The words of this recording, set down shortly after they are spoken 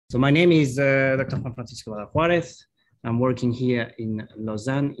So my name is Dr. Juan Francisco Bada Juarez. I'm working here in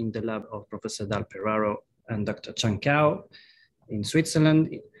Lausanne in the lab of Professor Dal Peraro and Dr. Chan Cao in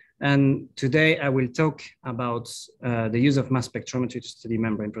Switzerland. And today I will talk about the use of mass spectrometry to study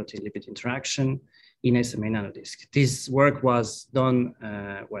membrane protein-lipid interaction in SMA Nanodiscs. This work was done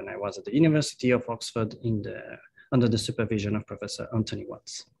when I was at the University of Oxford under the supervision of Professor Anthony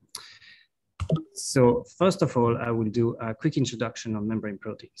Watts. So first of all, I will do a quick introduction on membrane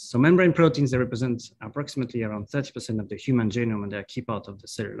proteins. So membrane proteins, they represent approximately around 30% of the human genome, and they're a key part of the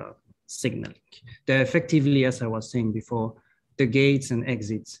cellular signaling. They're effectively, as I was saying before, the gates and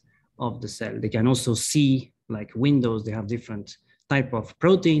exits of the cell. They can also see, like windows, they have different type of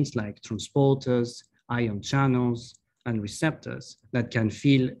proteins like transporters, ion channels, and receptors that can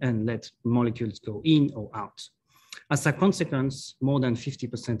feel and let molecules go in or out. As a consequence, more than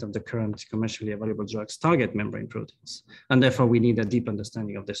 50% of the current commercially available drugs target membrane proteins, and therefore we need a deep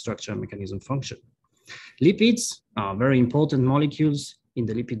understanding of their structure, mechanism, function. Lipids are very important molecules in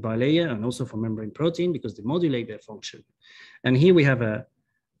the lipid bilayer and also for membrane protein because they modulate their function. And here we have a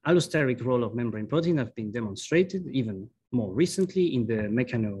allosteric role of membrane protein that have been demonstrated even more recently in the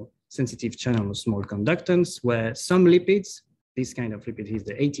mechanosensitive channel of small conductance, where some lipids, this kind of lipid is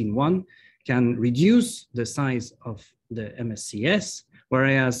the 18-1, can reduce the size of the MSCS,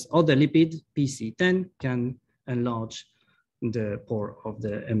 whereas other lipid, PC10, can enlarge the pore of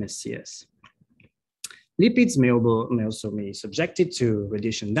the MSCS. Lipids may also be subjected to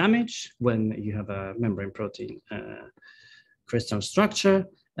radiation damage when you have a membrane protein crystal structure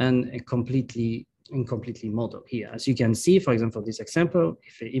and incompletely modeled here. As you can see, for example, this example,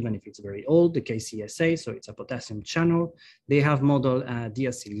 even if it's very old, the KCSA, so it's a potassium channel, they have modeled a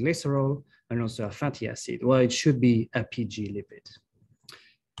deacylglycerol and also a fatty acid, well, it should be a PG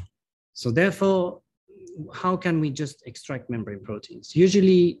lipid. So therefore, how can we just extract membrane proteins?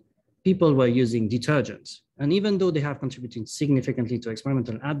 Usually, people were using detergents, and even though they have contributed significantly to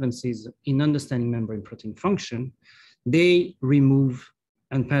experimental advances in understanding membrane protein function, they remove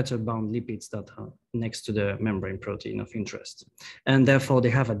unperturbed-bound lipids that are next to the membrane protein of interest. And therefore, they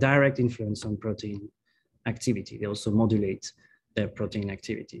have a direct influence on protein activity. They also modulate their protein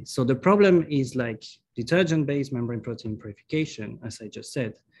activity. So the problem is like detergent-based membrane protein purification, as I just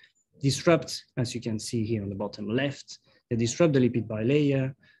said, disrupt, as you can see here on the bottom left, they disrupt the lipid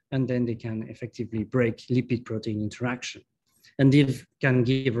bilayer, and then they can effectively break lipid-protein interaction. And this can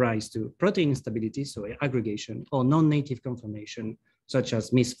give rise to protein instability, so aggregation, or non-native conformation, such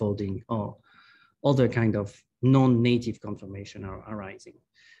as misfolding or other kind of non-native conformation are arising.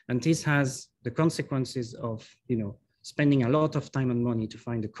 And this has the consequences of, spending a lot of time and money to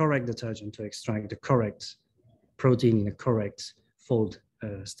find the correct detergent to extract the correct protein in a correct fold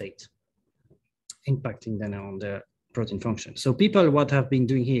state, impacting then on the protein function. So people, what have been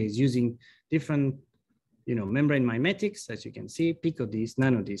doing here is using different membrane mimetics, as you can see, picodisc,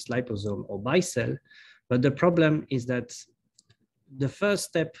 nanodisc, liposome, or bicell. But the problem is that the first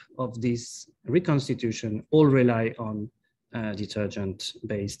step of this reconstitution all rely on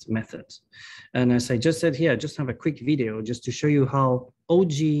detergent-based methods. And as I just said here, I just have a quick video just to show you how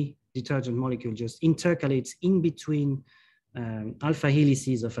OG detergent molecule just intercalates in between alpha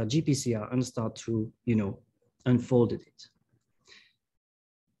helices of a GPCR and start to, unfold it.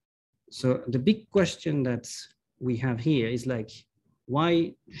 So the big question that we have here is like,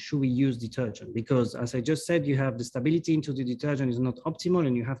 why should we use detergent? Because as I just said, you have the stability into the detergent is not optimal,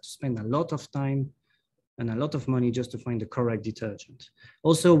 and you have to spend a lot of time and a lot of money just to find the correct detergent.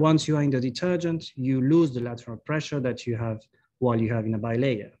 Also, once you are in the detergent, you lose the lateral pressure that you have while you have in a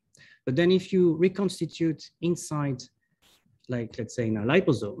bilayer. But then if you reconstitute inside, like let's say in a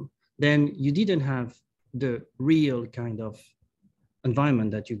liposome, then you didn't have the real kind of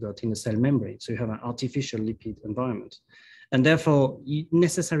environment that you got in the cell membrane. So you have an artificial lipid environment. And therefore,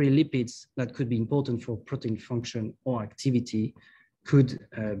 necessary lipids that could be important for protein function or activity could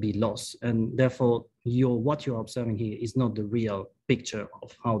be lost. And therefore, what you're observing here is not the real picture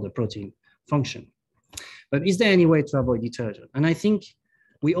of how the protein function. But is there any way to avoid detergent? And I think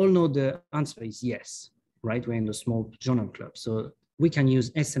we all know the answer is yes, right? We're in the SMALP-Journal club. So we can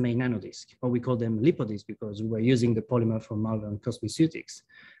use SMA Nanodiscs, or we call them lipodiscs because we were using the polymer from Malvern Cosmeceutics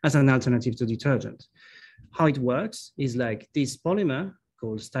as an alternative to detergent. How it works is like this polymer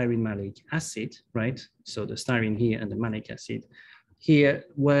called styrene malic acid, right? So the styrene here and the malic acid here,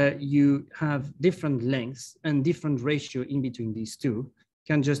 where you have different lengths and different ratio in between these two,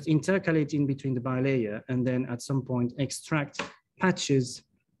 can just intercalate in between the bilayer and then at some point extract patches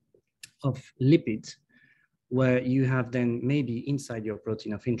of lipid where you have then maybe inside your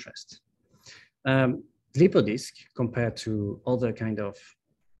protein of interest. Lipodisc, compared to other kind of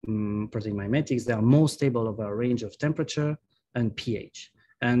protein mimetics, they are more stable over a range of temperature and pH.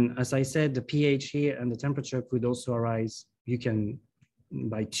 And as I said, the pH here and the temperature could also arise, you can,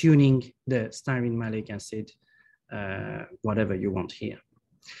 by tuning the styrene malic acid, whatever you want here.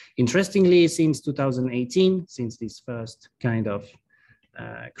 Interestingly, since 2018, since this first kind of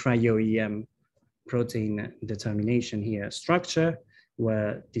cryo-EM protein determination here structure,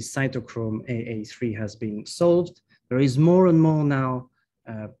 where this cytochrome AA3 has been solved, there is more and more now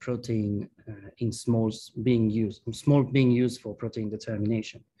protein in SMALPs being used, SMALP being used for protein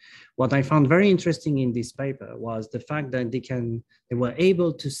determination. What I found very interesting in this paper was the fact that they were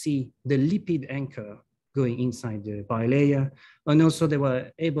able to see the lipid anchor going inside the bilayer, and also they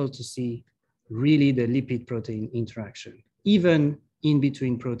were able to see really the lipid-protein interaction, even in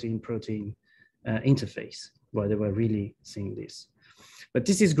between protein-protein interface, where they were really seeing this. But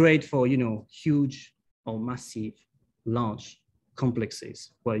this is great for, you know, huge or massive, large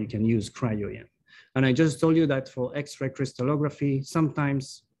complexes where you can use cryo-EM. And I just told you that for X-ray crystallography,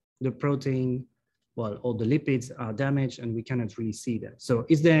 sometimes the protein, well, or the lipids are damaged and we cannot really see that. So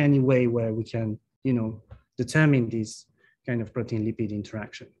is there any way where we can, you know, determine this kind of protein-lipid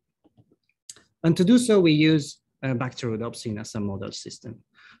interaction? And to do so, we use bacterodopsin as a model system.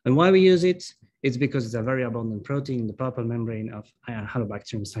 And why we use it? It's because it's a very abundant protein in the purple membrane of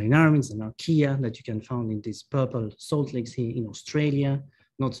Halobacterium cyarinarins and archaea that you can find in these purple salt licks here in Australia,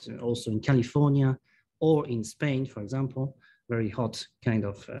 not also in California or in Spain, for example, very hot kind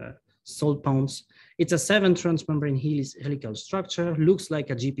of salt ponds. It's a 7 transmembrane helical structure, looks like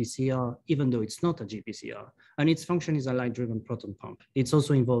a GPCR, even though it's not a GPCR. And its function is a light-driven proton pump. It's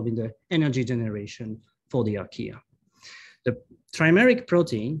also involved in the energy generation for the archaea. The trimeric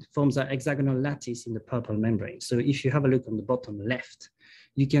protein forms an hexagonal lattice in the purple membrane. So if you have a look on the bottom left,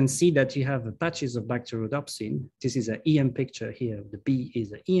 you can see that you have patches of bacterodopsin. This is an EM picture here. The B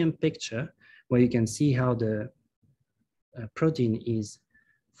is an EM picture where you can see how the protein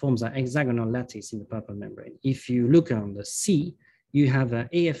forms an hexagonal lattice in the purple membrane. If you look on the C, you have an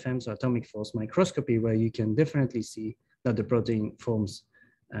AFM, so atomic force microscopy, where you can definitely see that the protein forms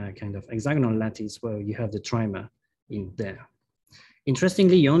a kind of hexagonal lattice where you have the trimer in there.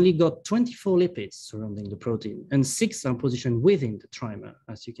 Interestingly, you only got 24 lipids surrounding the protein, and 6 are positioned within the trimer,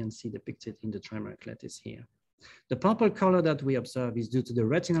 as you can see depicted in the trimeric lattice here. The purple color that we observe is due to the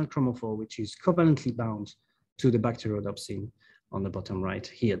retinal chromophore, which is covalently bound to the bacterodopsin on the bottom right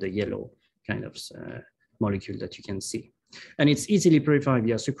here, the yellow kind of molecule that you can see. And it's easily purified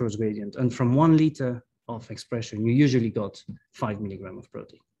via sucrose gradient. And from 1 liter of expression, you usually got 5 milligrams of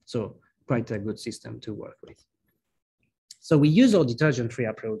protein. So quite a good system to work with. So we use our detergent-free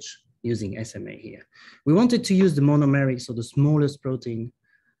approach using SMA here. We wanted to use the monomeric, so the smallest protein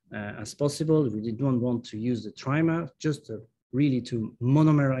as possible. We didn't want to use the trimer, just really to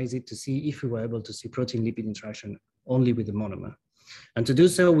monomerize it to see if we were able to see protein-lipid interaction only with the monomer. And to do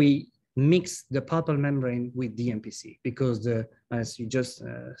so, we mix the purple membrane with DMPC because, as you just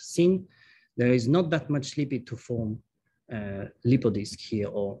seen, there is not that much lipid to form lipodisc here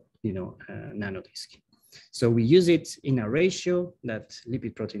or, you know, nanodisc. So we use it in a ratio, that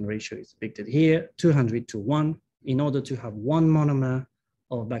lipid-protein ratio is depicted here, 200:1, in order to have 1 monomer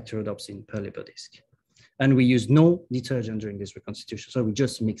of bacterodopsin per lipodisc. And we use no detergent during this reconstitution, so we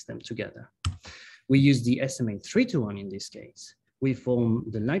just mix them together. We use the SMA 3:1 in this case. We form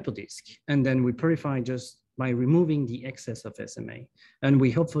the lipodisc, and then we purify just by removing the excess of SMA. And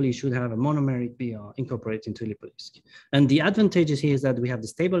we hopefully should have a monomeric BR incorporated into lipodisc. And the advantages here is that we have the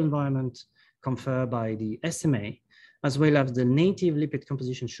stable environment conferred by the SMA, as well as the native lipid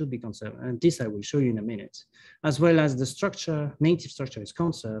composition should be conserved. And this I will show you in a minute, as well as the structure, native structure is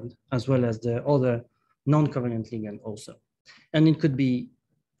conserved, as well as the other non-covalent ligand also. And it could be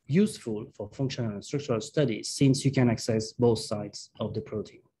useful for functional and structural studies since you can access both sides of the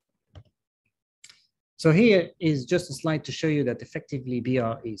protein. So here is just a slide to show you that effectively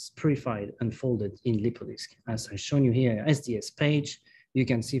BR is purified and folded in lipodisc. As I've shown you here, SDS page, you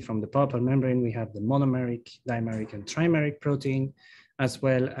can see from the purple membrane, we have the monomeric, dimeric, and trimeric protein, as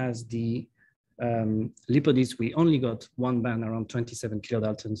well as the lipodisc. We only got 1 band around 27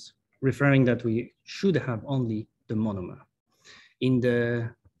 kilodaltons, referring that we should have only the monomer. In the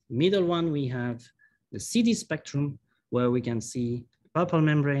middle one, we have the CD spectrum, where we can see the purple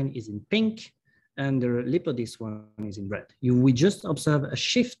membrane is in pink, and the lipodisc one is in red. We just observe a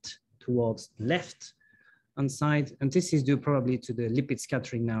shift towards left hand side, and this is due probably to the lipid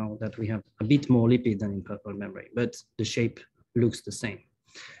scattering now that we have a bit more lipid than in purple membrane, but the shape looks the same.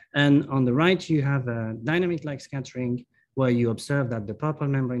 And on the right, you have a dynamite-like scattering where you observe that the purple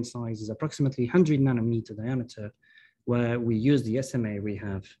membrane size is approximately 100 nanometer diameter, where we use the SMA, we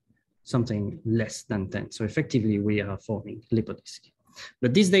have something less than 10. So effectively, we are forming lipodisc.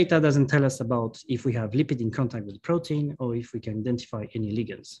 But this data doesn't tell us about if we have lipid in contact with the protein or if we can identify any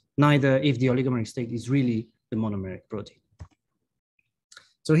ligands, neither if the oligomeric state is really the monomeric protein.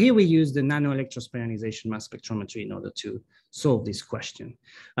 So here we use the nanoelectrospiralization mass spectrometry in order to solve this question.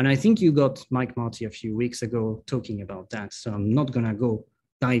 And I think you got Mike Marty a few weeks ago talking about that. So I'm not gonna go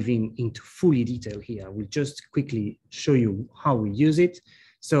dive into fully detail here. I will just quickly show you how we use it.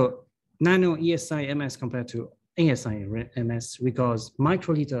 So nano ESI MS compared to ASI MS requires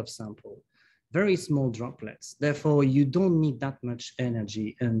microliter of sample, very small droplets. Therefore, you don't need that much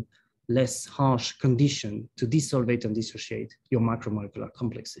energy and less harsh condition to desolvate and dissociate your macromolecular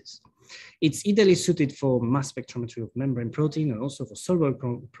complexes. It's ideally suited for mass spectrometry of membrane protein and also for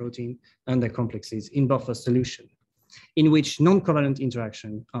soluble protein and their complexes in buffer solution, in which non-covalent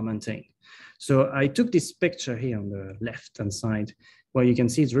interaction are maintained. So I took this picture here on the left-hand side, where you can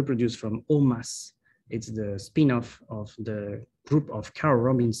see it's reproduced from OMAS. It's the spin-off of the group of Carol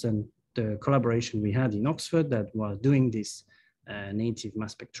Robinson, the collaboration we had in Oxford that was doing this native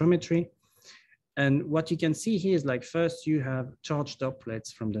mass spectrometry. And what you can see here is like, first you have charged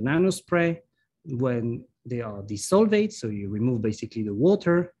droplets from the nanospray when they are desolvate. So you remove basically the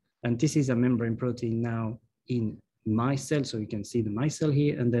water. And this is a membrane protein now in micelle. So you can see the micelle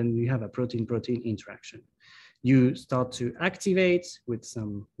here, and then you have a protein-protein interaction. You start to activate with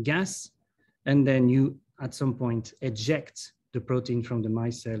some gas, and then you at some point eject the protein from the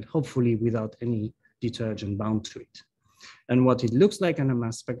micelle, hopefully without any detergent bound to it. And what it looks like on a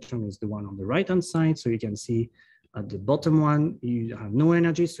mass spectrum is the one on the right-hand side. So you can see at the bottom one, you have no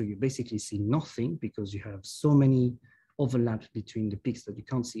energy. So you basically see nothing because you have so many overlaps between the peaks that you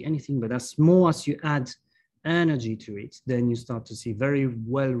can't see anything. But as more as you add energy to it, then you start to see very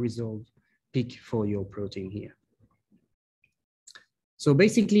well-resolved peak for your protein here. So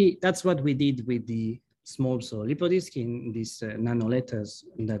basically, that's what we did with the SMALP lipodisc in these nanoletters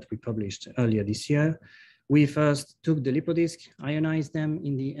that we published earlier this year. We first took the lipodisc, ionized them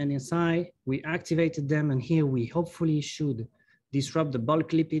in the NSI, we activated them, and here we hopefully should disrupt the bulk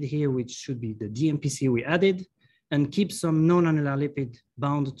lipid here, which should be the DMPC we added, and keep some non-annular lipid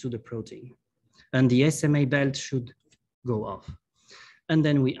bound to the protein. And the SMA belt should go off. And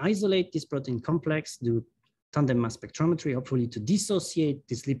then we isolate this protein complex, do tandem mass spectrometry, hopefully to dissociate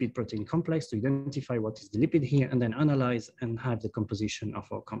this lipid protein complex to identify what is the lipid here, and then analyze and have the composition of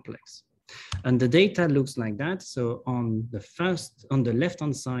our complex. And the data looks like that. So on the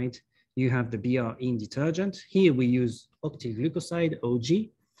left-hand side, you have the BR in detergent. Here we use octylglucoside, OG.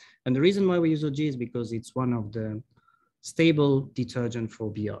 And the reason why we use OG is because it's one of the stable detergent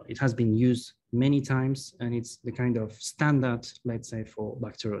for BR. It has been used many times, and it's the kind of standard, let's say, for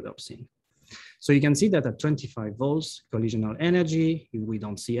bacteriodopsin. So you can see that at 25 volts collisional energy, we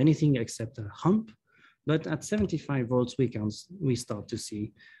don't see anything except a hump. But at 75 volts, we start to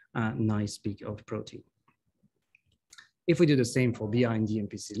see a nice peak of protein. If we do the same for BR and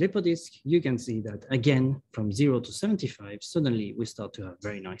DMPC lipodisc, you can see that again, from 0 to 75, suddenly we start to have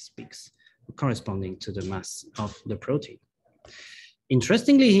very nice peaks corresponding to the mass of the protein.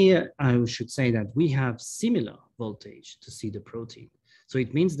 Interestingly here, I should say that we have similar voltage to see the protein. So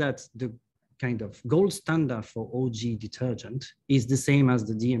it means that the kind of gold standard for OG detergent is the same as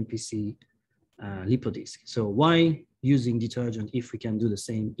the DMPC lipodisc. So why using detergent if we can do the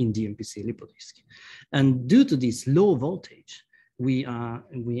same in DMPC lipodisc? And due to this low voltage, we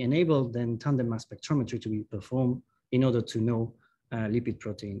enable then tandem mass spectrometry to be performed in order to know lipid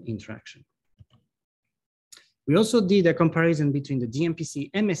protein interaction. We also did a comparison between the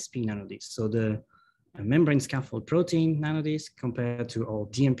DMPC MSP nanodisc, so the membrane scaffold protein nanodisc compared to our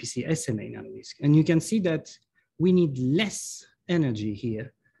DMPC SMA nanodisc. And you can see that we need less energy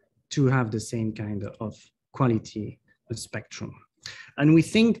here to have the same kind of quality spectrum. And we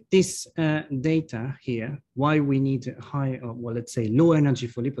think this data here, why we need high, well, let's say low energy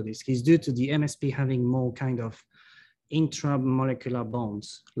for lipodisc, is due to the MSP having more kind of intramolecular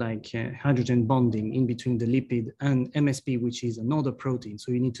bonds, like hydrogen bonding in between the lipid and MSP, which is another protein.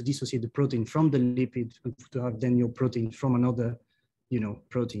 So you need to dissociate the protein from the lipid to have then your protein from another,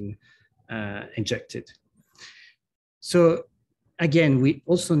 protein injected. So again, we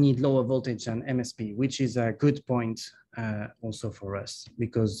also need lower voltage than MSP, which is a good point also for us,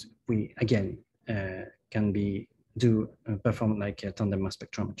 because we, again, can perform like a tandem mass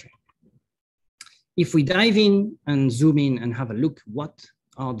spectrometry. If we dive in and zoom in and have a look, what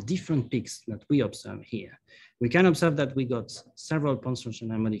are the different peaks that we observe here? We can observe that we got several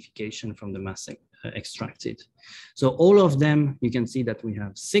concentrational modification from the mass extracted. So all of them, you can see that we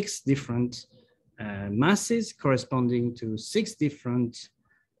have 6 different masses corresponding to 6 different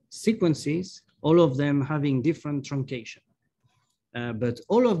sequences, all of them having different truncation. But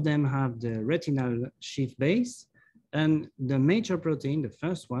all of them have the retinal sheath base, and the major protein, the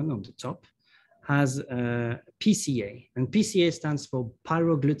first one on the top, has PCA, and PCA stands for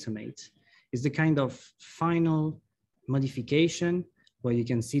pyroglutamate. It's the kind of final modification where you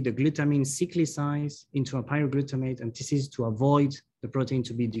can see the glutamine cyclicize into a pyroglutamate, and this is to avoid the protein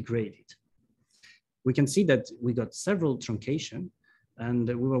to be degraded. We can see that we got several truncation, and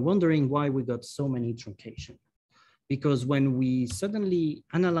we were wondering why we got so many truncation. Because when we suddenly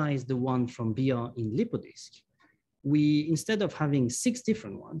analyzed the one from BR in lipodisc, we, instead of having 6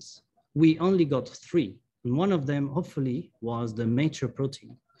 different ones, we only got 3. And one of them, hopefully, was the major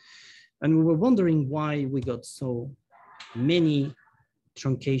protein. And we were wondering why we got so many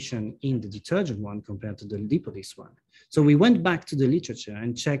truncation in the detergent one compared to the lipodisc one. So we went back to the literature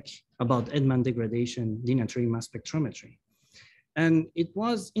and checked about Edman degradation, denaturing mass spectrometry. And it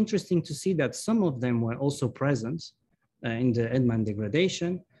was interesting to see that some of them were also present in the Edman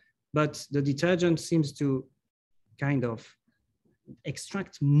degradation, but the detergent seems to kind of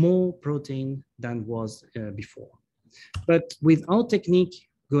extract more protein than was before. But with our technique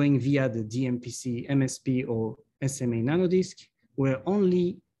going via the DMPC, MSP, or SMA Nanodisc, we'll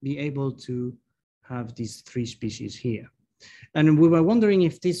only be able to have these 3 species here. And we were wondering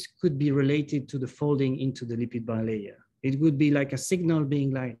if this could be related to the folding into the lipid bilayer. It would be like a signal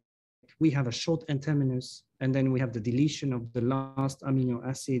being like, we have a short N-terminus, and then we have the deletion of the last amino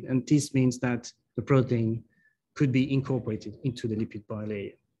acid, and this means that the protein could be incorporated into the lipid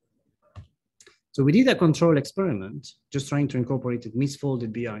bilayer. So we did a control experiment, just trying to incorporate a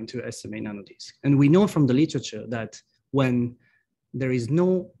misfolded BR into SMA nanodisc. And we know from the literature that when there is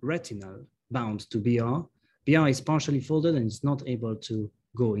no retinal bound to BR, BR is partially folded and is not able to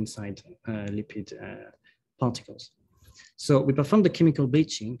go inside lipid particles. So we performed the chemical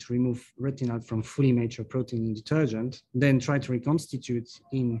bleaching to remove retinal from fully mature protein in detergent, then try to reconstitute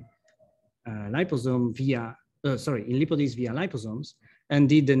in liposome via, in lipodisc via liposomes, and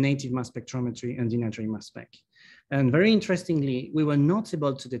did the native mass spectrometry and denaturing mass spec. And very interestingly, we were not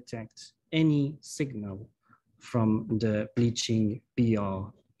able to detect any signal from the bleaching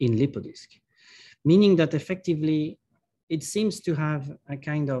BR in lipodisc, meaning that effectively it seems to have a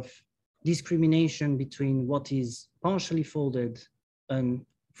kind of discrimination between what is partially folded and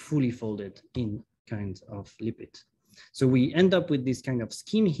fully folded in kind of lipid. So we end up with this kind of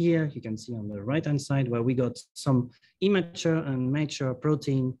scheme here. You can see on the right-hand side where we got some immature and mature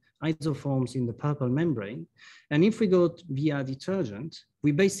protein isoforms in the purple membrane. And if we go via detergent,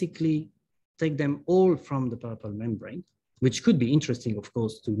 we basically take them all from the purple membrane, which could be interesting, of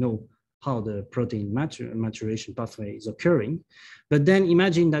course, to know how the protein maturation pathway is occurring. But then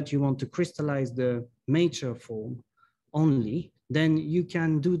imagine that you want to crystallize the mature form only, then you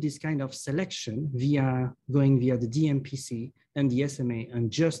can do this kind of selection via going via the DMPC and the SMA and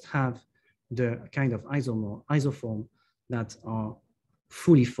just have the kind of isoform that are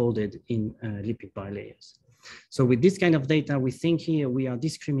fully folded in lipid bilayers. So with this kind of data, we think here we are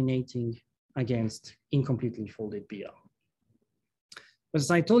discriminating against incompletely folded BR. But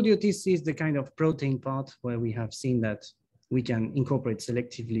as I told you, this is the kind of protein part where we have seen that we can incorporate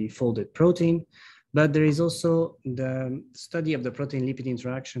selectively folded protein, but there is also the study of the protein-lipid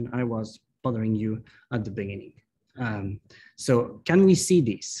interaction I was bothering you at the beginning. So can we see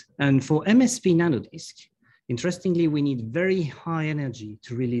this? And for MSP nanodisc, interestingly, we need very high energy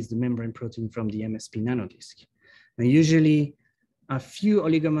to release the membrane protein from the MSP nanodisc. And usually, a few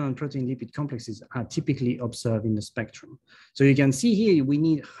oligomer and protein lipid complexes are typically observed in the spectrum. So you can see here, we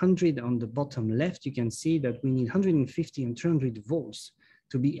need 100 on the bottom left. You can see that we need 150 and 200 volts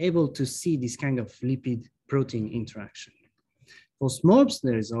to be able to see this kind of lipid protein interaction. For SMALPs,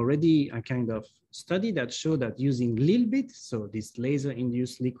 there is already a kind of study that showed that using LILBIT, so this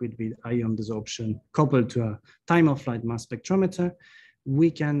laser-induced liquid with ion desorption coupled to a time-of-flight mass spectrometer,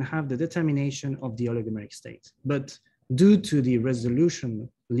 we can have the determination of the oligomeric state. But due to the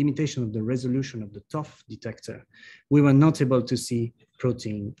limitation of the resolution of the TOF detector, we were not able to see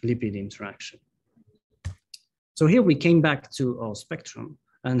protein-lipid interaction. So here we came back to our spectrum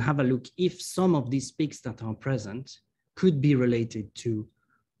and have a look if some of these peaks that are present could be related to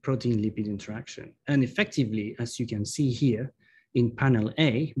protein-lipid interaction. And effectively, as you can see here in panel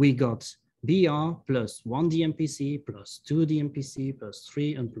A, we got BR plus 1 DMPC plus 2 DMPC plus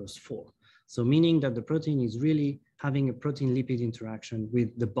 3 and plus 4. So meaning that the protein is really having a protein-lipid interaction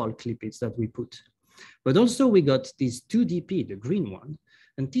with the bulk lipids that we put. But also we got this 2DP, the green one,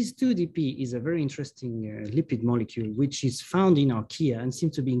 And this 2-DP is a very interesting lipid molecule, which is found in archaea and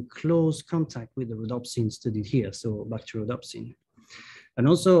seems to be in close contact with the rhodopsin studied here, so bacteriorhodopsin. And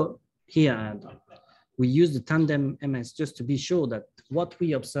also here, we use the tandem MS just to be sure that what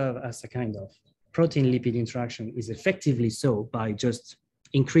we observe as a kind of protein-lipid interaction is effectively so by just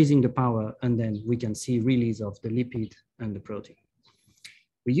increasing the power, and then we can see release of the lipid and the protein.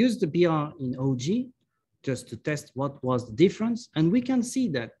 We use the BR in OG just to test what was the difference. And we can see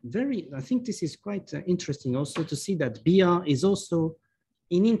that I think this is quite interesting also to see that BR is also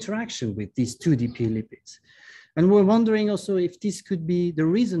in interaction with these 2-DP lipids. And we're wondering also if this could be the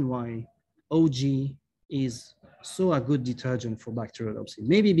reason why OG is so a good detergent for bacteriorhodopsin.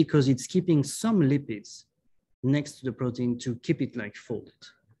 Maybe because it's keeping some lipids next to the protein to keep it like folded.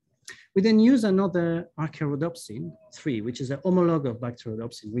 We then use another archaeorhodopsin 3, which is a homologue of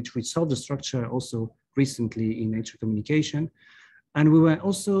bacteriorhodopsin, which we saw the structure also recently in Nature Communication. And we were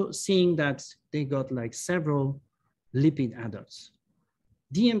also seeing that they got like several lipid adducts.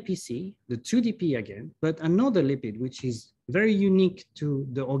 DMPC, the 2-DP again, but another lipid, which is very unique to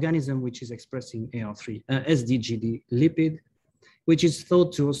the organism which is expressing AR3, SDGD lipid, which is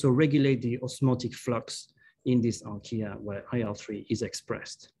thought to also regulate the osmotic flux in this archaea where IL3 is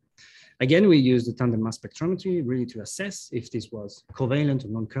expressed. Again, we use the tandem mass spectrometry really to assess if this was covalent or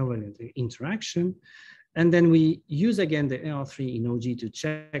non-covalent interaction. And then we use again the AR3 in OG to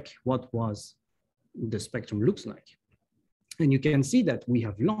check what was the spectrum looks like. And you can see that we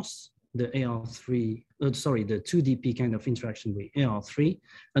have lost the AR3, the 2-DP kind of interaction with AR3,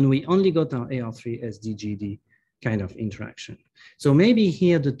 and we only got our AR3 SDGD kind of interaction. So maybe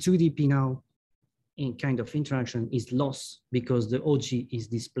here the 2-DP now in kind of interaction is lost because the OG is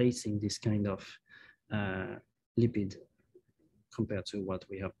displacing this kind of lipid compared to what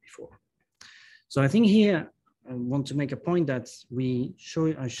we have before. So I think here I want to make a point that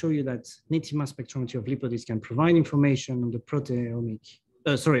I show you that native mass spectrometry of lipids can provide information on the proteomic,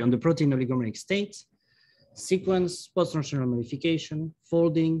 on the protein oligomeric state, sequence, post-translational modification,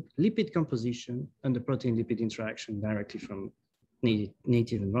 folding, lipid composition, and the protein-lipid interaction directly from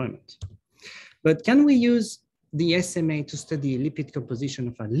native environment. But can we use the SMA to study lipid composition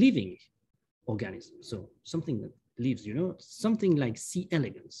of a living organism? So something that lives, something like C.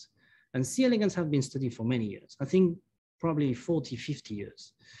 elegans. And C. elegans have been studied for many years, I think probably 40, 50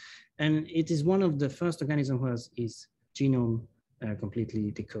 years. And it is one of the first organisms who has its genome completely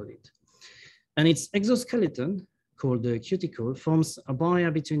decoded. And its exoskeleton, called the cuticle, forms a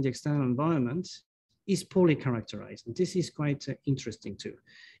barrier between the external environment, is poorly characterized. And this is quite interesting too,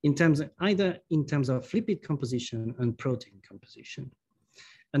 either in terms of lipid composition and protein composition.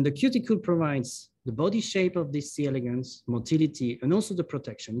 And the cuticle provides the body shape of this C. elegans, motility, and also the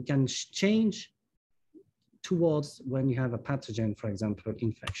protection. It can change towards when you have a pathogen, for example,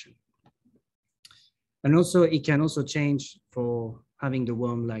 infection. And also it can also change for having the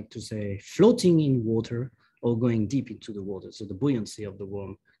worm, like to say, floating in water or going deep into the water. So the buoyancy of the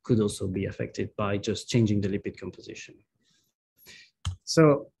worm could also be affected by just changing the lipid composition.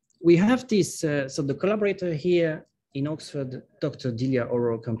 So we have this, so the collaborator here in Oxford, Dr. Delia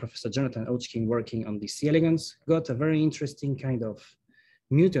O'Rourke and Professor Jonathan Hodgkin working on the C. elegans got a very interesting kind of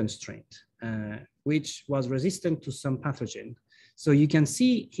mutant strain, which was resistant to some pathogen. So you can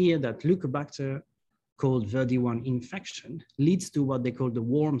see here that Leucobacter called Verdi1 infection leads to what they call the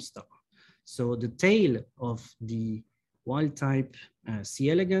worm star. So the tail of the wild type C.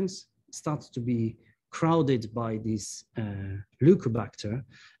 elegans starts to be crowded by this Leucobacter,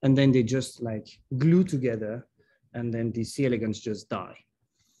 and then they just like glue together, and then the C. elegans just die.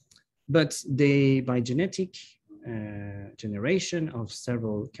 But they, by genetic generation of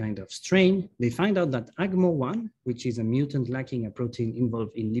several kind of strain, they find out that AGMO1, which is a mutant lacking a protein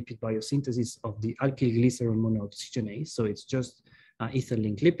involved in lipid biosynthesis of the alkyl glycerol monooxygenase, so it's just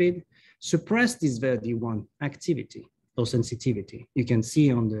ether-linked lipid, suppress this Verdi1 activity or sensitivity. You can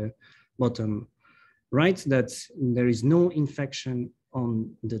see on the bottom right that there is no infection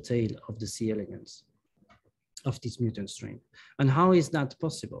on the tail of the C. elegans of this mutant strain. And how is that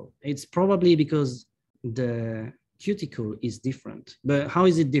possible? It's probably because the cuticle is different. But how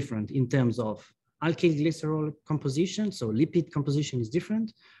is it different in terms of alkyl glycerol composition? So lipid composition is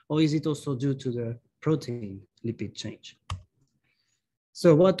different, or is it also due to the protein lipid change?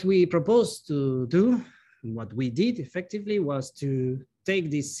 So what we proposed to do, what we did effectively, was to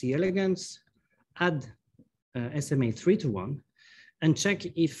take these C. elegans, add SMA 3-to-1, and check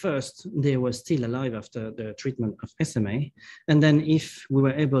if first they were still alive after the treatment of SMA, and then if we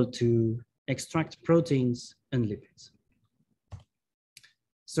were able to extract proteins and lipids.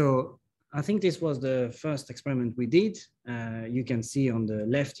 So I think this was the first experiment we did. You can see on the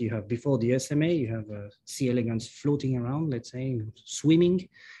left, you have before the SMA, you have a C. elegans floating around, let's say, swimming.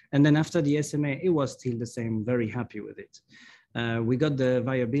 And then after the SMA, it was still the same, very happy with it. We got the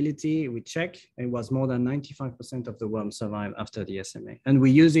viability, we check, it was more than 95% of the worms survive after the SMA. And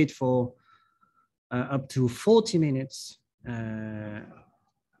we use it for up to 40 minutes,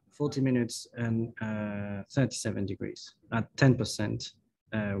 40 minutes and 37 degrees at 10%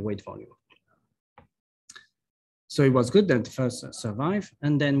 weight volume. So it was good that the first survived.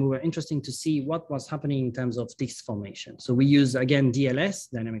 And then we were interested to see what was happening in terms of disc formation. So we use, again, DLS,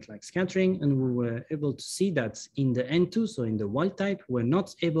 dynamic light scattering, and we were able to see that in the N2, so in the wild type, we're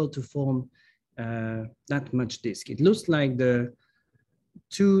not able to form that much disc. It looks like the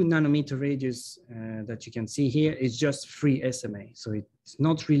 2 nanometer radius that you can see here is just free SMA. So it's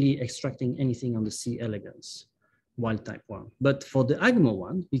not really extracting anything on the C. elegans wild type one. But for the AGMO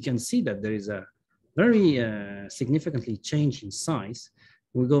one, you can see that there is a very significantly change in size.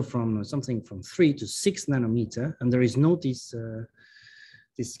 We go from something from 3 to 6 nanometer, and there is no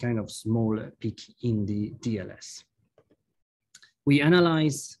this kind of small peak in the DLS. We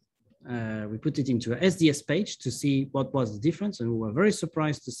analyze, we put it into a SDS page to see what was the difference, and we were very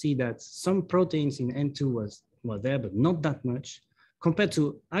surprised to see that some proteins in N2 were there, but not that much, compared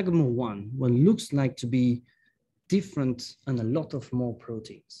to AGMO1, one looks like to be different and a lot of more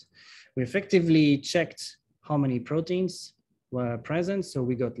proteins. We effectively checked how many proteins were present. So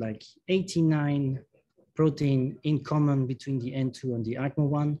we got like 89 protein in common between the N2 and the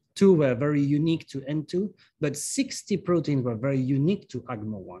AGMO1. 2 were very unique to N2, but 60 proteins were very unique to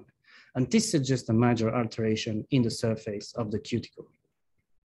AGMO1. And this suggests a major alteration in the surface of the cuticle.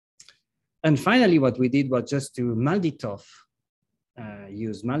 And finally, what we did was just to Malditov,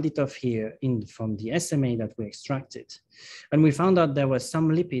 use Malditov here from the SMA that we extracted. And we found out there were some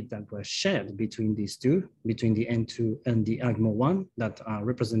lipids that were shared between these two, between the N2 and the AGMO1 that are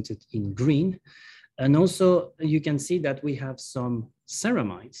represented in green. And also you can see that we have some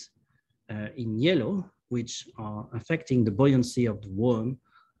ceramides in yellow, which are affecting the buoyancy of the worm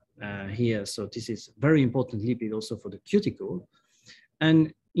here. So this is very important lipid also for the cuticle.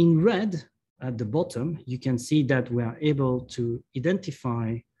 And in red, at the bottom, you can see that we are able to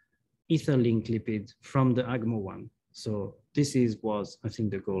identify ether-linked lipid from the AGMO1. So this was, I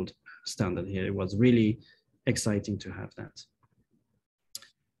think, the gold standard here. It was really exciting to have that.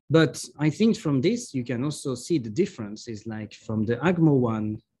 But I think from this, you can also see the difference is like from the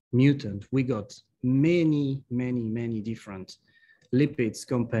AGMO1 mutant, we got many, many, many different lipids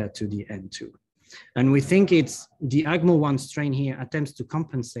compared to the N2. And we think it's the AGMO1 strain here attempts to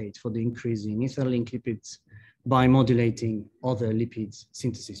compensate for the increase in ether-linked lipids by modulating other lipids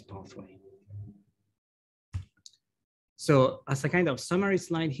synthesis pathway. So as a kind of summary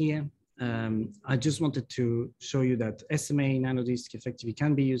slide here, I just wanted to show you that SMA nanodisc effectively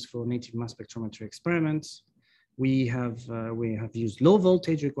can be used for native mass spectrometry experiments. We have used low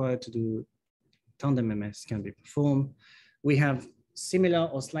voltage required to do tandem MS can be performed. We have similar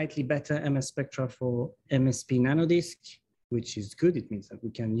or slightly better MS spectra for MSP nanodisc, which is good. It means that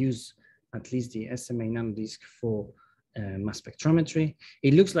we can use at least the SMA nanodisc for mass spectrometry.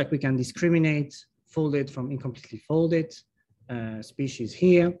 It looks like we can discriminate folded from incompletely folded species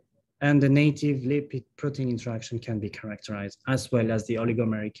here, and the native lipid protein interaction can be characterized, as well as the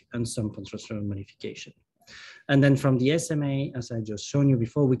oligomeric and some contrastional modification. And then from the SMA, as I just shown you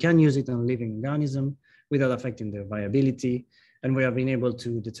before, we can use it on living organism without affecting their viability. And we have been able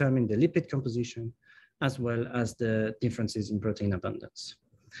to determine the lipid composition as well as the differences in protein abundance.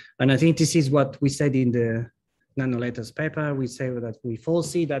 And I think this is what we said in the Nanoletters paper. We say that we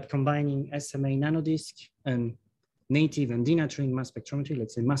foresee that combining SMA nanodisc and native and denaturing mass spectrometry,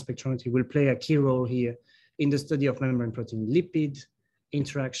 let's say mass spectrometry, will play a key role here in the study of membrane protein lipid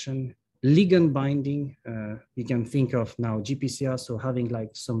interaction, ligand binding. You can think of now GPCR, so having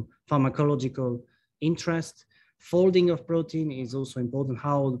like some pharmacological interest. Folding of protein is also important.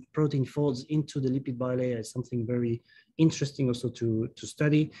 How protein folds into the lipid bilayer is something very interesting also to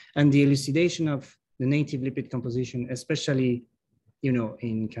study. And the elucidation of the native lipid composition, especially, you know,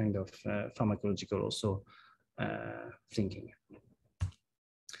 in kind of pharmacological also thinking.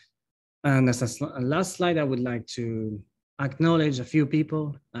 And as a last slide, I would like to acknowledge a few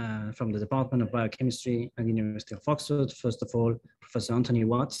people from the Department of Biochemistry at the University of Oxford. First of all, Professor Anthony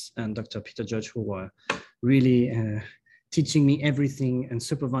Watts and Dr. Peter Judge, who were really teaching me everything and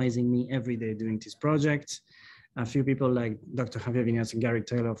supervising me every day doing this project. A few people like Dr. Javier Viñas and Gary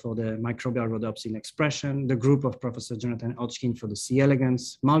Taylor for the microbial rhodopsin expression, the group of Professor Jonathan Hodgkin for the C.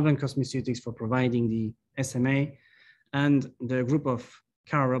 elegans, Malvern Cosmeceutics for providing the SMA, and the group of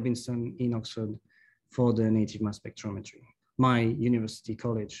Carl Robinson in Oxford for the native mass spectrometry. My university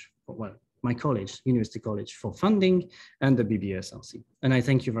college, well, my college, University College for funding, and the BBSRC. And I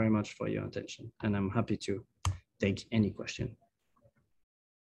thank you very much for your attention, and I'm happy to take any question.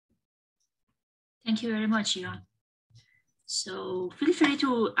 Thank you very much, Juan. So feel free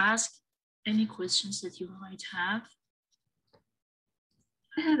to ask any questions that you might have.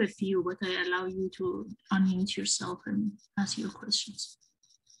 I have a few, but I allow you to unmute yourself and ask your questions.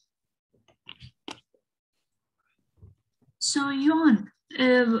 So Juan,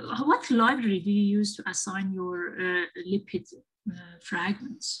 what library do you use to assign your lipid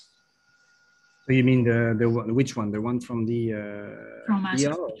fragments? So you mean the which one? The one from the from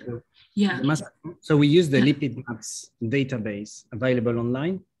yeah. So we use the lipid maps database available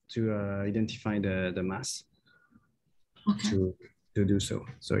online to identify the mass. Okay. To do so.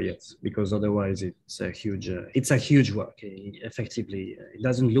 So yes, because otherwise it's a huge work. Effectively, it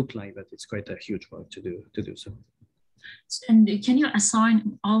doesn't look like, but it's quite a huge work to do so. And can you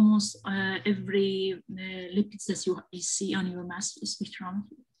assign almost every lipids that you see on your mass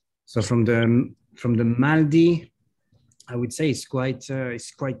spectrometry? So from the MALDI, I would say it's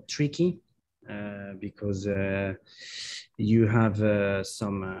quite tricky because you have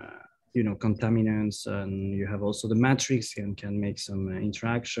some contaminants, and you have also the matrix and can make some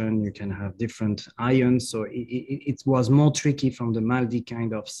interaction. You can have different ions, so it was more tricky from the MALDI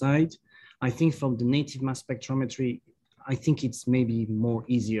kind of side. I think from the native mass spectrometry, I think it's maybe more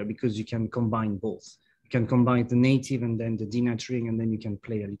easier because you can combine both. You can combine the native and then the denaturing, and then you can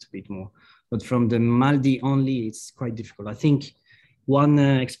play a little bit more. But from the MALDI only, it's quite difficult. I think one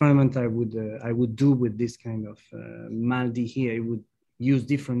experiment I would do with this kind of MALDI here, it would use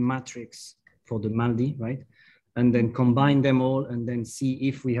different matrix for the MALDI, right? And then combine them all and then see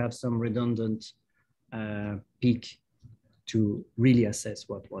if we have some redundant peak to really assess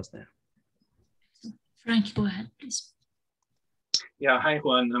what was there. Frank, go ahead, please. Yeah, hi,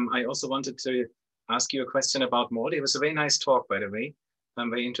 Juan. I also wanted to ask you a question about MALDI. It was a very nice talk, by the way,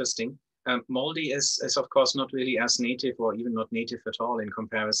 very interesting. MALDI is of course not really as native or even not native at all in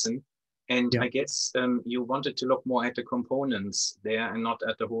comparison. And yeah. I guess you wanted to look more at the components there and not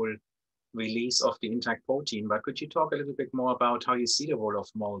at the whole release of the intact protein. But could you talk a little bit more about how you see the role of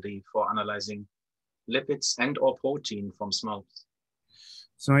MALDI for analyzing lipids and or protein from SMALPs?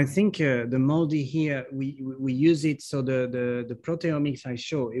 So I think the MALDI here, we use it. So the proteomics I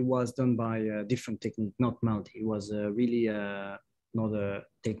show, it was done by a different technique, not MALDI. It was really not a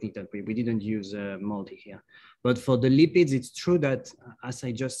technique that we didn't use MALDI here. But for the lipids, it's true that, as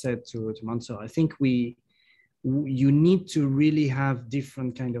I just said to Mansour, I think you need to really have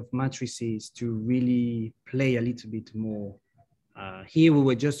different kind of matrices to really play a little bit more. Here we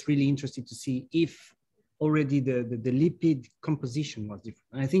were just really interested to see if already the lipid composition was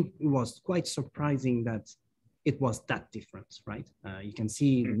different. And I think it was quite surprising that it was that different, right? You can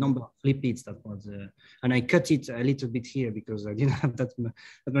see the number of lipids that was, and I cut it a little bit here because I didn't have that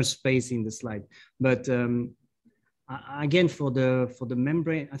much space in the slide. But again, for the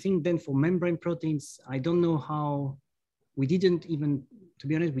membrane, I think then for membrane proteins, I don't know how, we didn't even, to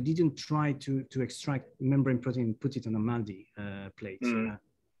be honest, we didn't try to extract membrane protein and put it on a MALDI plate.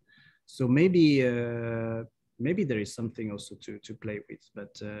 So maybe there is something also to play with,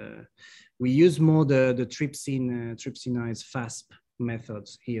 but we use more the trypsinase FASP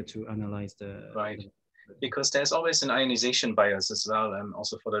methods here to analyze the. Right, because there's always an ionization bias as well, and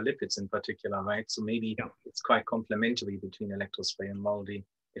also for the lipids in particular, right? So maybe it's quite complementary between electrospray and MALDI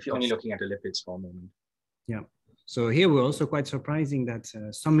if you're only looking at the lipids for a moment. Yeah. So here we're also quite surprising that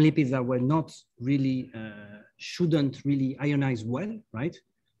some lipids that were not really, shouldn't really ionize well, right?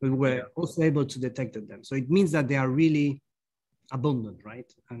 But we were also able to detect them. So it means that they are really abundant, right?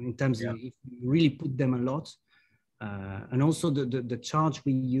 And in terms of if you really put them a lot, and also the charge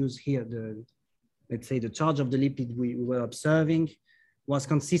we use here, let's say the charge of the lipid we were observing was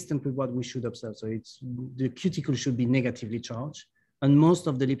consistent with what we should observe. So the cuticle should be negatively charged. And most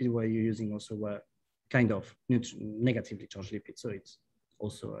of the lipids we're using also were kind of negatively charged lipids. So it's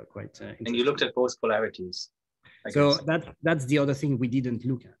also quite interesting. And you looked at both polarities. So that's the other thing we didn't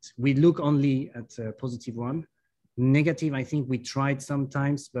look at. We look only at positive one. Negative, I think we tried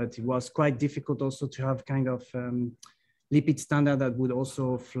sometimes, but it was quite difficult also to have kind of lipid standard that would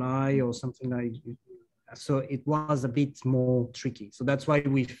also fly or something like. So it was a bit more tricky. So that's why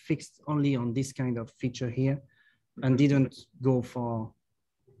we fixed only on this kind of feature here and didn't go for,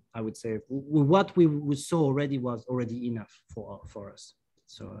 I would say, what we saw already was already enough for us.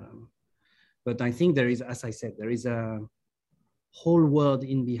 So. But I think there is, as I said, there is a whole world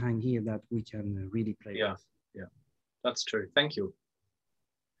in behind here that we can really play with. Yeah, that's true. Thank you.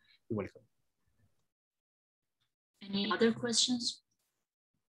 You're welcome. Any other questions?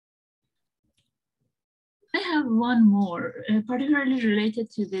 I have one more, particularly related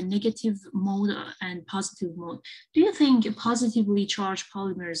to the negative mode and positive mode. Do you think positively charged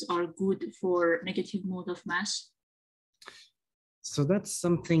polymers are good for negative mode of mass? So that's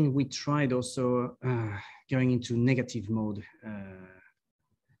something we tried also going into negative mode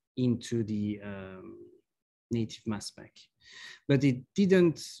into the native mass spec, but it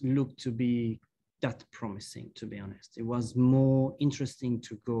didn't look to be that promising, to be honest. It was more interesting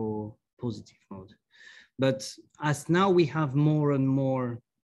to go positive mode. But as now we have more and more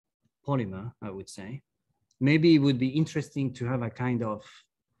polymer, I would say, maybe it would be interesting to have a kind of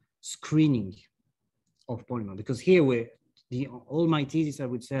screening of polymer, because here all my thesis, I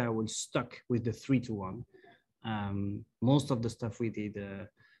would say I was stuck with the 3-to-1. Most of the stuff we did,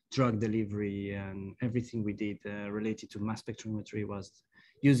 drug delivery and everything we did related to mass spectrometry was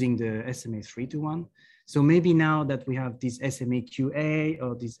using the SMA 3-to-1. So maybe now that we have this SMA QA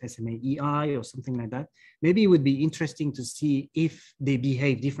or this SMA EI or something like that, maybe it would be interesting to see if they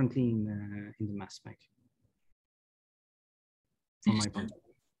behave differently in the mass spec. From my point of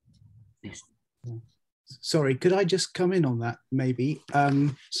view. Yes. Sorry, could I just come in on that maybe?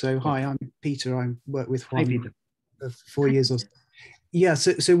 So hi, I'm Peter. I work with Juan for 4 years or so. Yeah,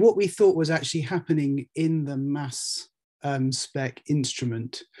 so what we thought was actually happening in the mass spec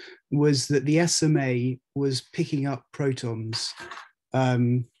instrument was that the SMA was picking up protons,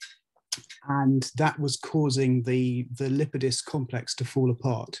 and that was causing the lipidus complex to fall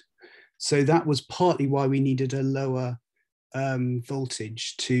apart. So that was partly why we needed a lower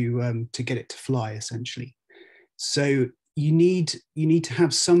voltage to get it to fly, essentially. So you need to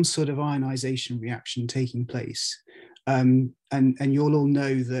have some sort of ionization reaction taking place, and you'll all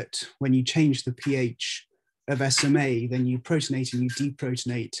know that when you change the pH of SMA, then you protonate and you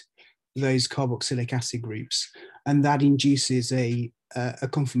deprotonate those carboxylic acid groups, and that induces a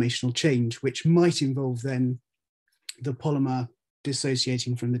conformational change, which might involve then the polymer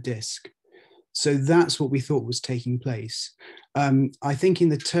dissociating from the disc. So that's what we thought was taking place. I think in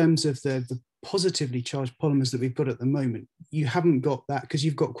the terms of the positively charged polymers that we've got at the moment, you haven't got that, because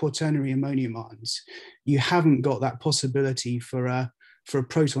you've got quaternary ammonium ions. You haven't got that possibility for a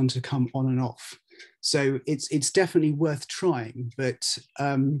proton to come on and off. So it's definitely worth trying, but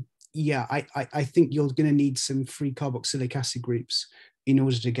yeah, I think you're going to need some free carboxylic acid groups in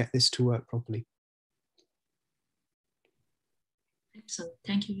order to get this to work properly. Excellent,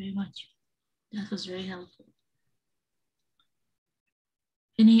 thank you very much. That was very helpful.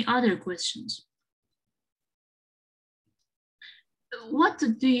 Any other questions? What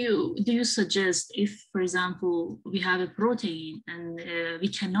do you suggest if, for example, we have a protein and we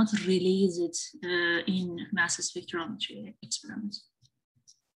cannot release it in mass spectrometry experiments?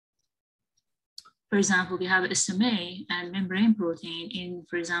 For example, we have SMA and membrane protein in,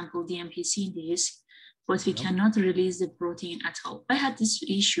 for example, DMPC disc, but we cannot release the protein at all. I had this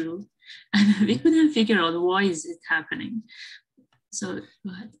issue and we couldn't figure out why is it happening. So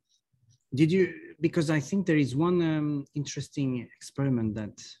go ahead. Did you, because I think there is one interesting experiment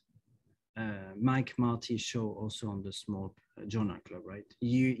that Mike Marty showed also on the SMALP-Journal club, right?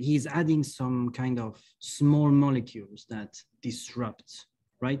 He's adding some kind of small molecules that disrupt,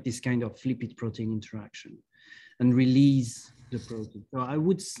 right, this kind of lipid-protein interaction and release the protein. So I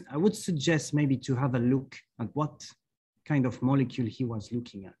would suggest maybe to have a look at what kind of molecule he was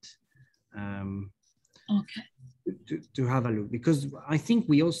looking at. Okay. To have a look, because I think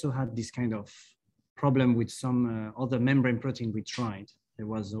we also had this kind of problem with some other membrane protein we tried. There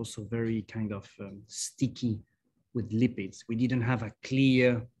was also very kind of sticky with lipids. We didn't have a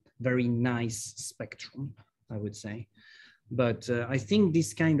clear, very nice spectrum, I would say. But I think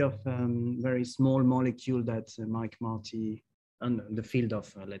this kind of very small molecule that Mike Marty, on the field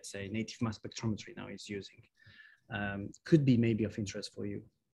of, let's say, native mass spectrometry now is using, could be maybe of interest for you.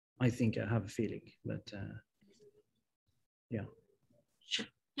 I think I have a feeling, but yeah. Sure.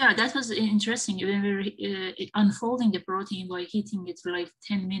 Yeah, that was interesting. When we were unfolding the protein by heating it for like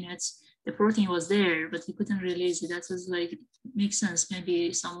 10 minutes, the protein was there, but we couldn't release it. That was like, makes sense.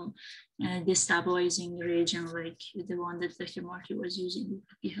 Maybe some destabilizing reagent like the one that Dr. Marty was using would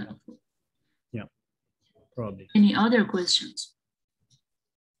be helpful. Yeah, probably. Any other questions?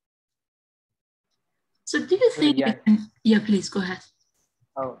 So do you think, yeah, please go ahead.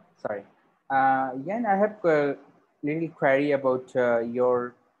 Oh, sorry. Jan, I have a little query about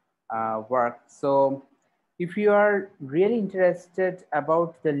your work. So if you are really interested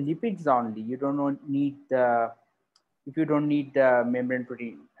about the lipids only, you don't need the, if you don't need the membrane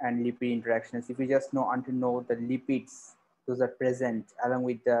protein and lipid interactions, if you just want to know the lipids, those are present along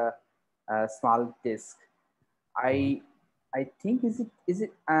with the small disc. I think is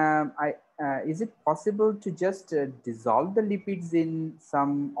it possible to just dissolve the lipids in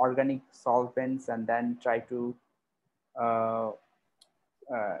some organic solvents and then try to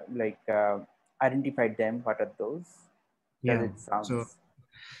identify them? What are those? Yeah. It sounds...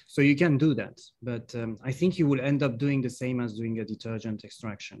 So you can do that, but I think you will end up doing the same as doing a detergent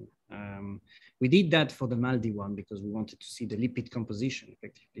extraction. We did that for the MALDI one because we wanted to see the lipid composition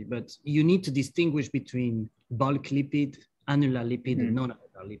effectively, but you need to distinguish between bulk lipid, annular lipid, and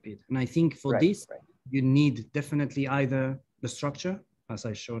non-annular lipid. And I think for this, you need definitely either the structure, as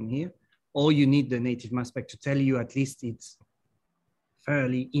I've shown here, or you need the native mass spec to tell you at least it's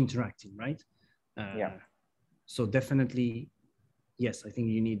fairly interacting, right? Yeah. So definitely, yes, I think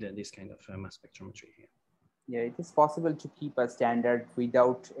you need this kind of mass spectrometry here. Yeah, it is possible to keep a standard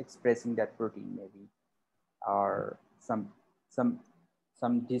without expressing that protein, maybe, or some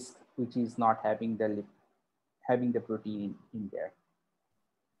disc which is not having the protein in there.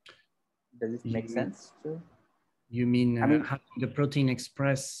 Does it make sense? You mean having the protein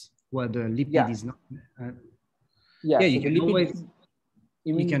express where the lipid is not? Yeah, you so can always.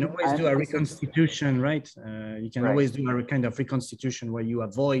 You can always do a reconstitution, right? You can always do a kind of reconstitution where you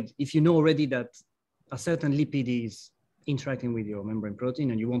avoid, if you know already that a certain lipid is interacting with your membrane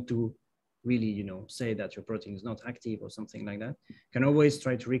protein and you want to really, you know, say that your protein is not active or something like that, you can always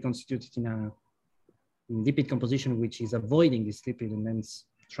try to reconstitute it in a lipid composition which is avoiding this lipid and then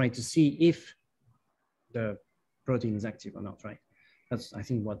try to see if the protein is active or not, right? That's, I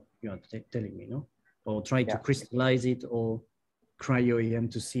think, what you are telling me, no? Or try to crystallize it or cryo-EM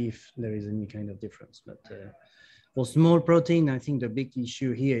to see if there is any kind of difference. But for small protein, I think the big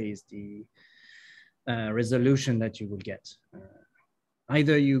issue here is the resolution that you will get.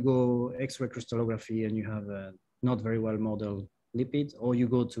 Either you go X-ray crystallography and you have a not very well modeled lipid, or you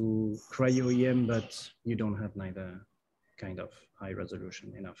go to cryo-EM, but you don't have neither kind of high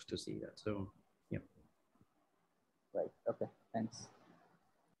resolution enough to see that. So, yeah. Right, okay, thanks.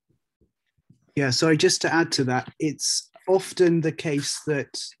 Yeah, sorry, just to add to that, it's often the case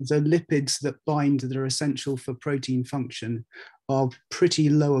that the lipids that bind that are essential for protein function are pretty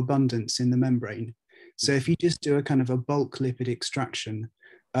low abundance in the membrane. So if you just do a kind of a bulk lipid extraction,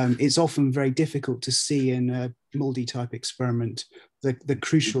 it's often very difficult to see in a multi-type experiment the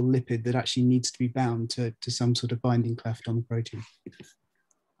crucial lipid that actually needs to be bound to some sort of binding cleft on the protein.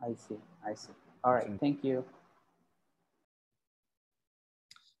 I see. All right, thank you.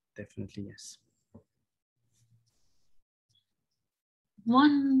 Definitely, yes.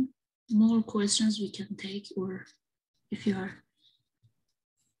 One more questions we can take, or if you are.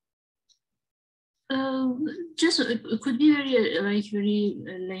 Just it could be very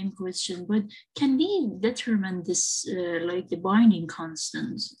lame question, but can we determine this like the binding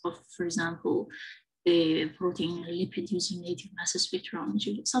constant of, for example, the protein lipid using native mass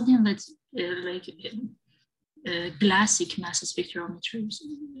spectrometry? Something that's classic mass spectrometry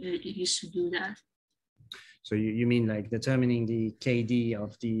used to do that. So you mean like determining the KD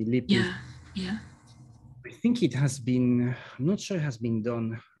of the lipid? Yeah. I think it has been, I'm not sure it has been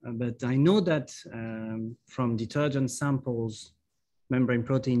done, but I know that from detergent samples, membrane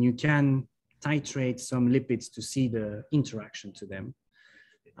protein, you can titrate some lipids to see the interaction to them.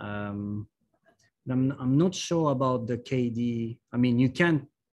 I'm not sure about the KD. I mean, you can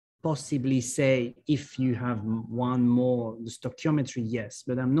possibly say if you have one more, the stoichiometry, yes,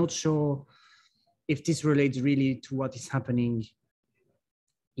 but I'm not sure if this relates really to what is happening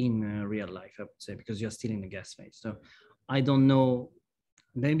in real life, I would say, because you're still in the gas phase. So I don't know,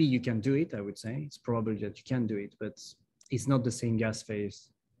 maybe you can do it, I would say. It's probably that you can do it, but it's not the same gas phase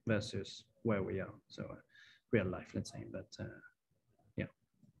versus where we are. So real life, let's say, but yeah.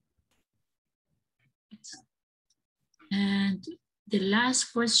 And the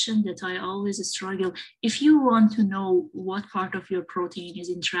last question that I always struggle, if you want to know what part of your protein is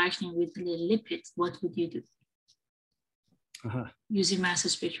interacting with the lipid, what would you do? Using mass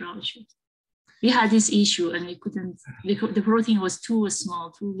spectrometry. We had this issue and we couldn't, the protein was too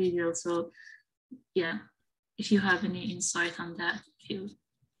small, too little. So yeah, if you have any insight on that field.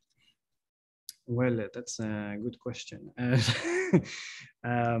 Well, that's a good question.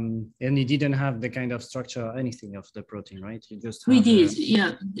 And you didn't have the kind of structure or anything of the protein, right? You just have, we did,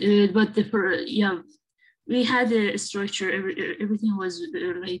 yeah. But we had a structure. Everything was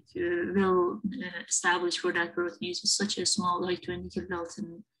well established for that protein. It's such a small, like 20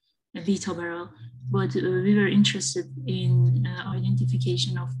 kilodalton beta barrel. But we were interested in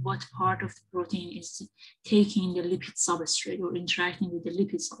identification of what part of the protein is taking the lipid substrate or interacting with the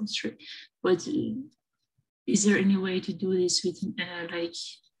lipid substrate. But Is there any way to do this with like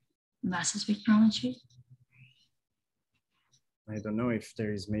mass spectrometry? I don't know if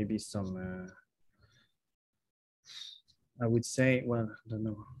there is maybe some, I would say, well, I don't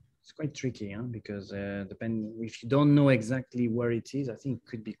know. It's quite tricky, huh? Because if you don't know exactly where it is, I think it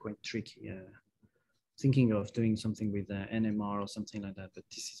could be quite tricky. Thinking of doing something with NMR or something like that, but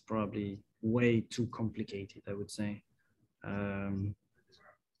this is probably way too complicated, I would say.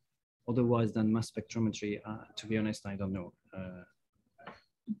 Otherwise than mass spectrometry, to be honest, I don't know.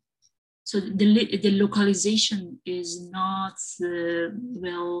 So the localization is not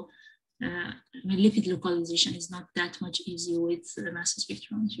well. I mean, lipid localization is not that much easy with mass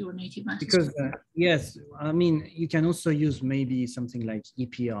spectrometry or native mass because spectrometry. Yes, I mean, you can also use maybe something like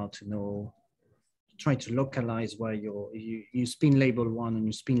EPR to know, try to localize where you spin label one and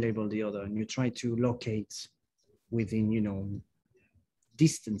you spin label the other, and you try to locate within, you know,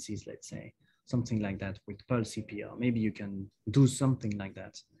 distances, let's say, something like that with pulse EPR. Maybe you can do something like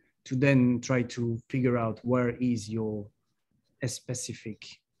that to then try to figure out where is your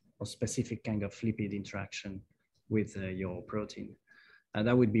specific kind of lipid interaction with your protein. And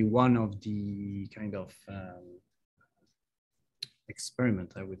that would be one of the kind of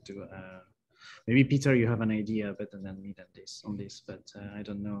experiment I would do. Maybe Peter, you have an idea better than me on this, but I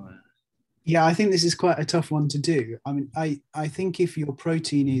don't know. Yeah, I think this is quite a tough one to do. I mean, I think if your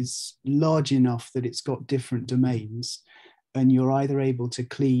protein is large enough that it's got different domains, and you're either able to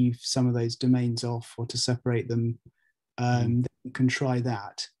cleave some of those domains off or to separate them, then you can try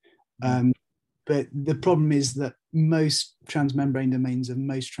that. But the problem is that most transmembrane domains of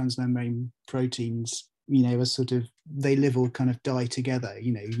most transmembrane proteins, you know, are sort of, they live or kind of die together.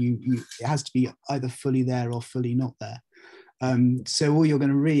 You know, it has to be either fully there or fully not there. So all you're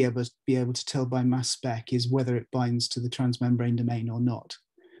going to really be able to tell by mass spec is whether it binds to the transmembrane domain or not.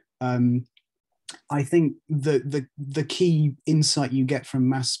 I think the key insight you get from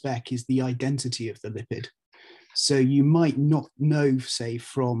mass spec is the identity of the lipid. So you might not know, say,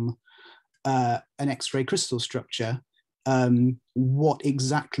 from an X-ray crystal structure, what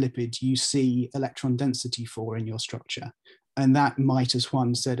exact lipid you see electron density for in your structure. And that might, as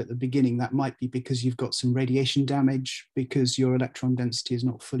Juan said at the beginning, that might be because you've got some radiation damage, because your electron density is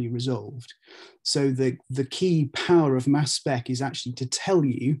not fully resolved. So the key power of mass spec is actually to tell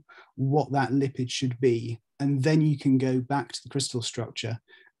you what that lipid should be. And then you can go back to the crystal structure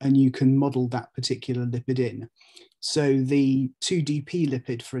and you can model that particular lipid in. So the 2DP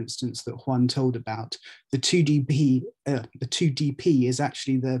lipid, for instance, that Juan told about, the 2DP is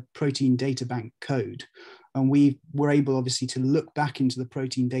actually the protein data bank code. And we were able, obviously, to look back into the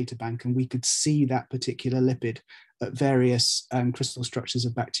protein data bank, and we could see that particular lipid at various crystal structures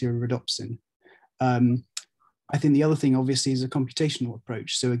of bacteriorhodopsin. I think the other thing, obviously, is a computational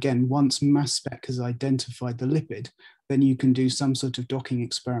approach. So again, once mass spec has identified the lipid, then you can do some sort of docking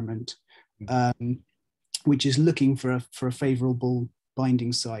experiment, which is looking for a favorable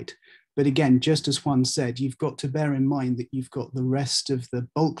binding site. But again, just as Juan said, you've got to bear in mind that you've got the rest of the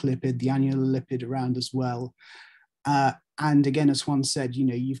bulk lipid, the annular lipid around as well. And again, as Juan said, you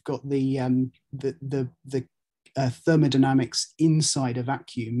know, you've got the thermodynamics inside a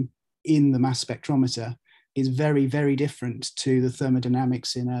vacuum in the mass spectrometer is very, very different to the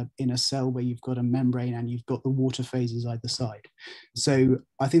thermodynamics in a cell where you've got a membrane and you've got the water phases either side. So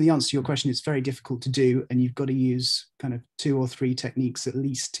I think the answer to your question is very difficult to do, and you've got to use kind of 2 or 3 techniques at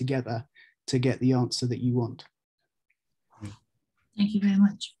least together to get the answer that you want. Thank you very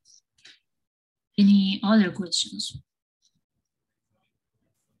much. Any other questions?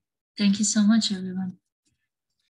 Thank you so much, everyone.